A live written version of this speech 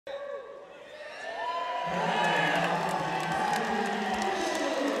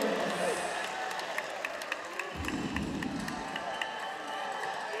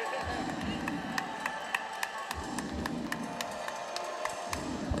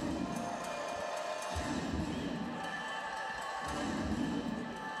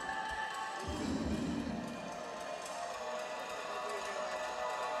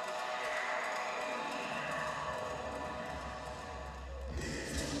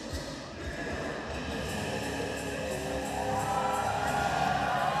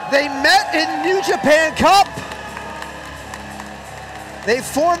They met in New Japan Cup. They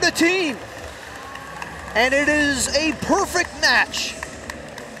formed a team, and it is a perfect match.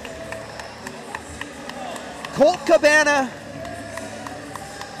 Colt Cabana,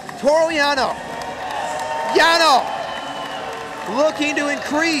 Toru Yano. Yano looking to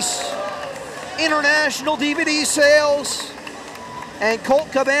increase international DVD sales, and Colt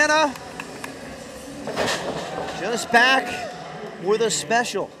Cabana just back with a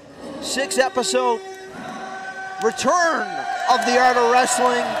special 6-episode return of the art of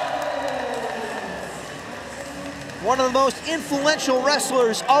wrestling. One of the most influential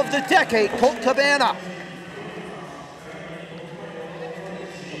wrestlers of the decade, Colt Cabana.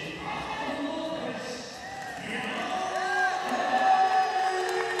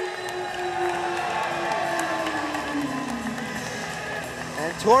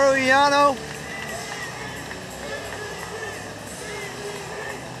 And Toru Yano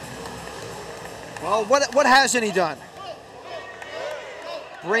well, what hasn't he done?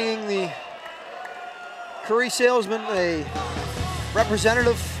 Bringing the curry salesman, a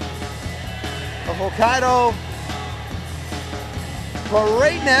representative of Hokkaido. But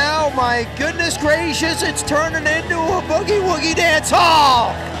right now, my goodness gracious, it's turning into a boogie-woogie dance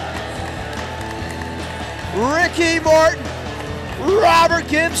hall. Ricky Morton, Robert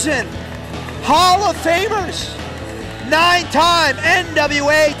Gibson, Hall of Famers. 9-time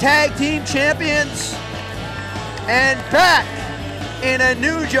NWA Tag Team Champions, and back in a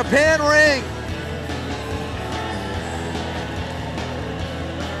New Japan ring.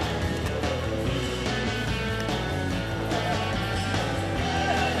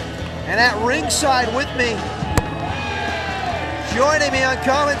 And at ringside with me, joining me on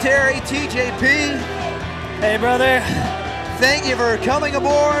commentary, TJP. Hey, brother. Thank you for coming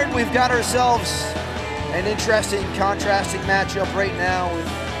aboard. We've got ourselves an interesting, contrasting matchup right now.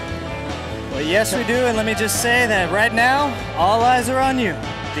 Well, yes, we do, and let me just say that right now, all eyes are on you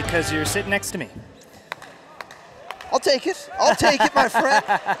because you're sitting next to me. I'll take it. I'll take it, my friend.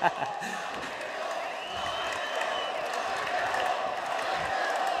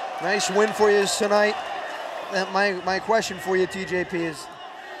 Nice win for you tonight. My question for you, TJP, is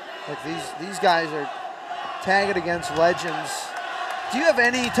like these guys are tagging against legends. Do you have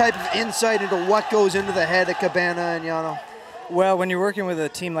any type of insight into what goes into the head of Cabana and Yano? Well, when you're working with a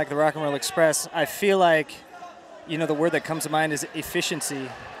team like the Rock and Roll Express, I feel like, you know, the word that comes to mind is efficiency.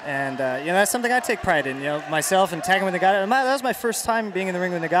 And, you know, that's something I take pride in. You know, myself and tagging with Nagata, that was my first time being in the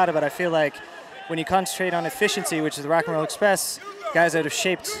ring with Nagata, but I feel like when you concentrate on efficiency, which is the Rock and Roll Express, guys that have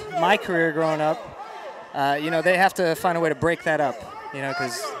shaped my career growing up, you know, they have to find a way to break that up. You know,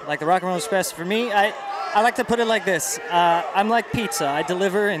 because like the Rock and Roll Express, for me, I like to put it like this. I'm like pizza. I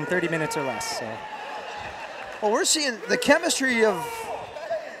deliver in 30 minutes or less. So. Well, we're seeing the chemistry of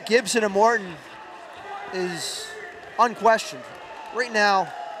Gibson and Morton is unquestioned. Right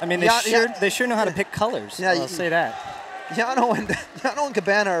now, I mean, they sure know how to pick colors. Yeah, I'll say that. Yano and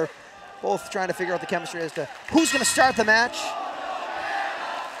Cabana are both trying to figure out the chemistry as to who's going to start the match.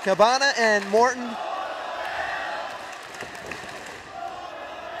 Cabana and Morton.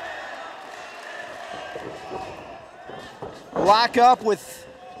 Lock up with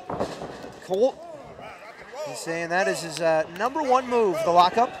Colt. He's saying that is his #1 move, the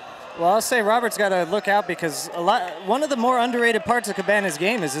lockup. Well, I'll say Robert's got to look out because one of the more underrated parts of Cabana's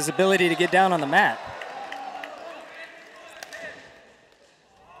game is his ability to get down on the mat.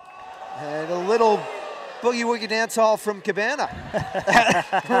 And a little boogie-woogie dance hall from Cabana.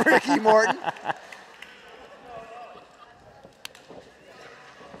 Ricky Morton.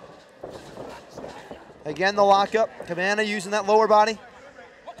 Again, the lockup. Cabana using that lower body.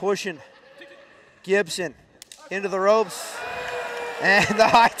 Pushing Gibson into the ropes. And the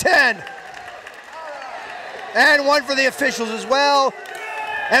high 10. And one for the officials as well.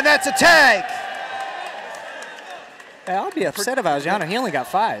 And that's a tag. Hey, I'll be upset about Yano. He only got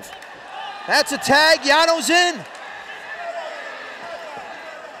 5. That's a tag. Yano's in.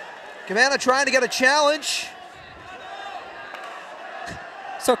 Cabana trying to get a challenge.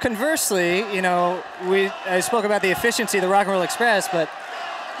 So conversely, you know, I spoke about the efficiency of the Rock and Roll Express, but,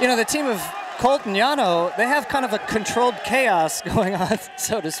 you know, the team of Colt and Yano, they have kind of a controlled chaos going on,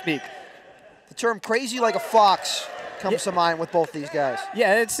 so to speak. The term crazy like a fox comes to mind with both these guys.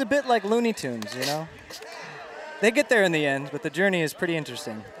 Yeah, it's a bit like Looney Tunes, you know? They get there in the end, but the journey is pretty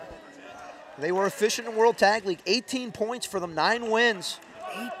interesting. They were efficient in World Tag League. 18 points for them, 9 wins.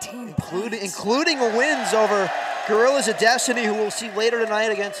 18 including a wins over Gorillas of Destiny, who we'll see later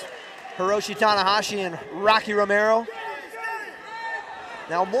tonight against Hiroshi Tanahashi and Rocky Romero.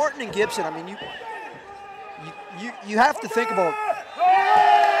 Now, Morton and Gibson, I mean, you have to think about,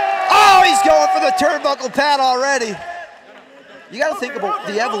 oh, he's going for the turnbuckle pad already. You got to think about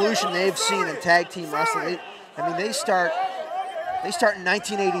the evolution they've seen in tag team wrestling. They start in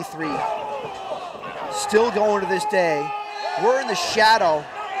 1983, still going to this day. We're in the shadow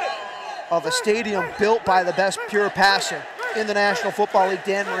of a stadium built by the best pure passer in the National Football League,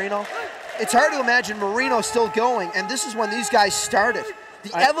 Dan Marino. It's hard to imagine Marino still going, and this is when these guys started.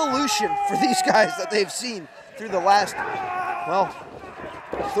 The evolution for these guys that they've seen through the last, well,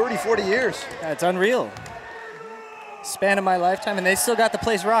 30, 40 years. Yeah, it's unreal. Span of my lifetime, and they still got the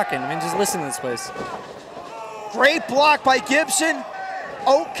place rocking. I mean, just listen to this place. Great block by Gibson.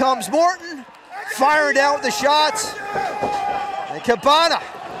 Out comes Morton, firing down with the shots. And Cabana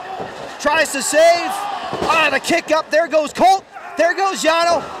tries to save. The kick up, there goes Colt. There goes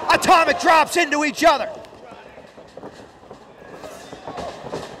Yano. Atomic drops into each other.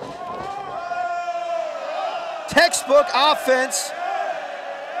 Textbook offense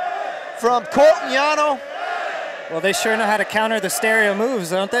from Colt and Yano. Well, they sure know how to counter the stereo moves,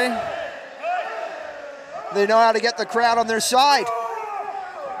 don't they? They know how to get the crowd on their side.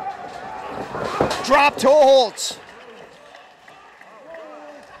 Drop toe holds.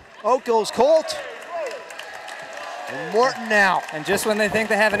 Out goes Colt. And Morton now. And just when they think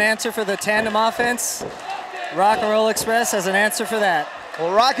they have an answer for the tandem offense, Rock and Roll Express has an answer for that.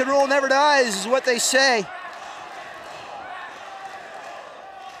 Well, rock and roll never dies is what they say.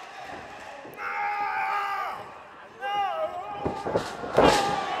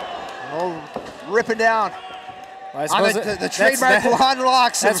 Ripping down. Well, on the trademark blonde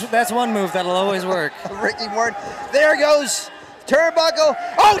locks. That's one move that'll always work. Ricky Morton. There goes turnbuckle.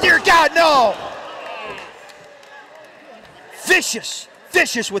 Oh dear God, no! Vicious,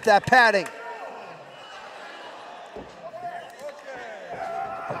 vicious with that padding.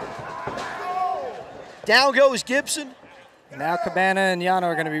 Down goes Gibson. Now Cabana and Yano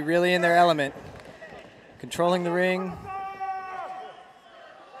are going to be really in their element, controlling the ring.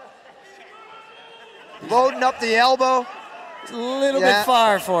 Loading up the elbow. It's a little bit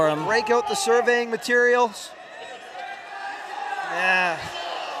far for him. Break out the surveying materials. Yeah.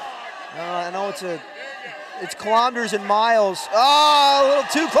 I know it's kilometers and miles. Oh, a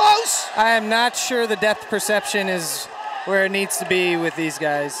little too close. I am not sure the depth perception is where it needs to be with these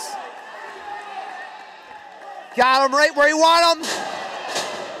guys. Got him right where you want him.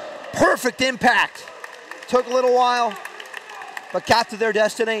 Perfect impact. Took a little while, but got to their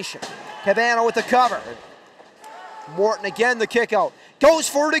destination. Cabana with the cover. Morton again, the kick out. Goes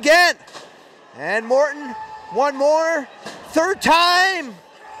for it again. And Morton, one more. Third time.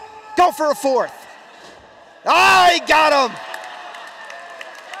 Go for a fourth. He got him.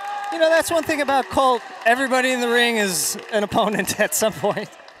 You know, that's one thing about Colt. Everybody in the ring is an opponent at some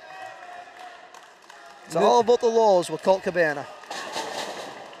point. It's all about the lulls with Colt Cabana.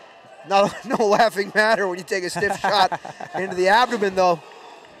 No laughing matter when you take a stiff shot into the abdomen, though.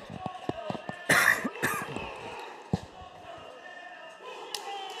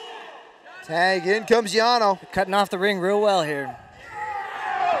 Tag, in comes Yano. Cutting off the ring real well here.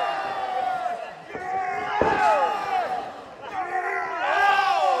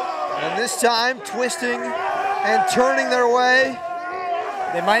 And this time, twisting and turning their way.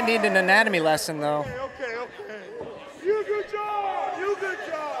 They might need an anatomy lesson, though. Okay. You good job.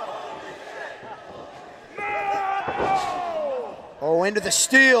 Oh, into the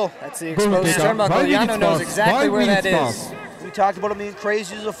steel. That's the exposed turnbuckle. Yano knows exactly where that is. We talked about him being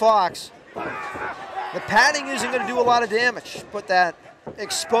crazy as a fox. The padding isn't going to do a lot of damage, but that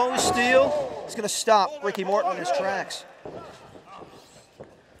exposed steel is going to stop Ricky Morton in his tracks.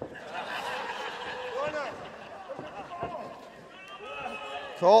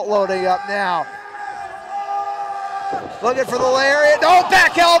 Colt loading up now. Looking for the lariat. Oh,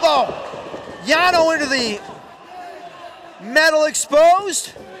 back elbow. Yano into the metal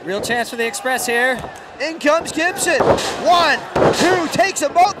exposed. Real chance for the Express here. In comes Gibson. 1, 2, takes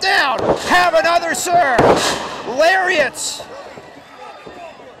them both down. Have another, sir. Lariats.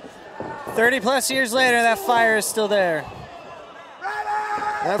 30+ years later, that fire is still there.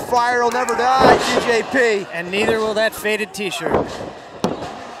 That fire will never die, TJP. And neither will that faded t-shirt.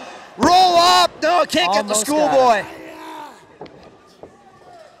 Roll No, can't get the Almost schoolboy.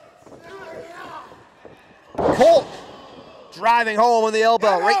 Colt driving home with the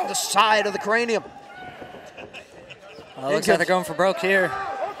elbow right in the side of the cranium. Oh, looks like they're going for broke here.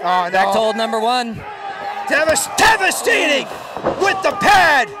 Oh, no. Back to hold number 1. Devastating with the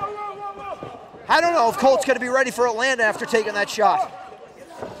pad. I don't know if Colt's going to be ready for Atlanta after taking that shot.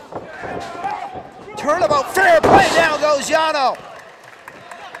 Turnabout, fair play, down goes Yano.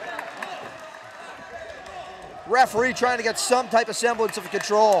 Referee trying to get some type of semblance of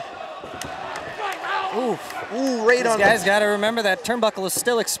control. Ooh, right on. These guys got to remember that turnbuckle is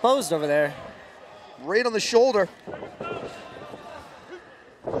still exposed over there. Right on the shoulder.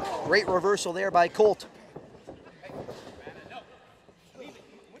 Great reversal there by Colt.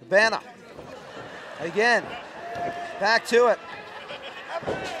 Cabana. Again, back to it.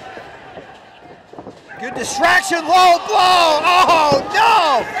 Good distraction, low blow. Oh,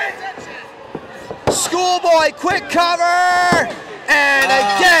 no! Schoolboy, quick cover! And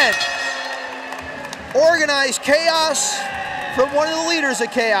again, organized chaos from one of the leaders of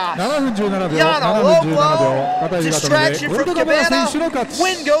chaos. Yano, low blow, distraction from Cabana,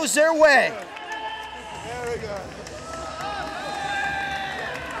 win goes their way.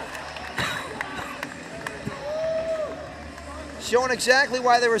 Showing exactly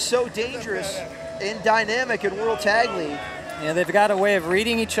why they were so dangerous and dynamic in World Tag League. Yeah, they've got a way of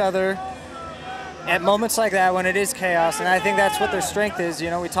reading each other at moments like that when it is chaos, and I think that's what their strength is. You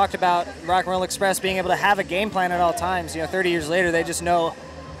know, we talked about Rock and Roll Express being able to have a game plan at all times. You know, 30 years later, they just know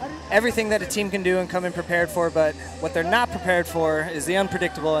everything that a team can do and come in prepared for, but what they're not prepared for is the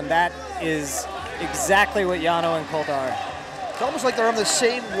unpredictable, and that is exactly what Yano and Colt are. It's almost like they're on the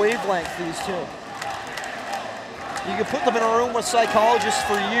same wavelength, these two. You could put them in a room with psychologists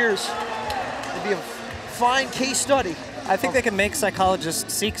for years. It'd be a fine case study. I think they can make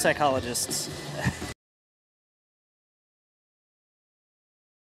psychologists seek psychologists.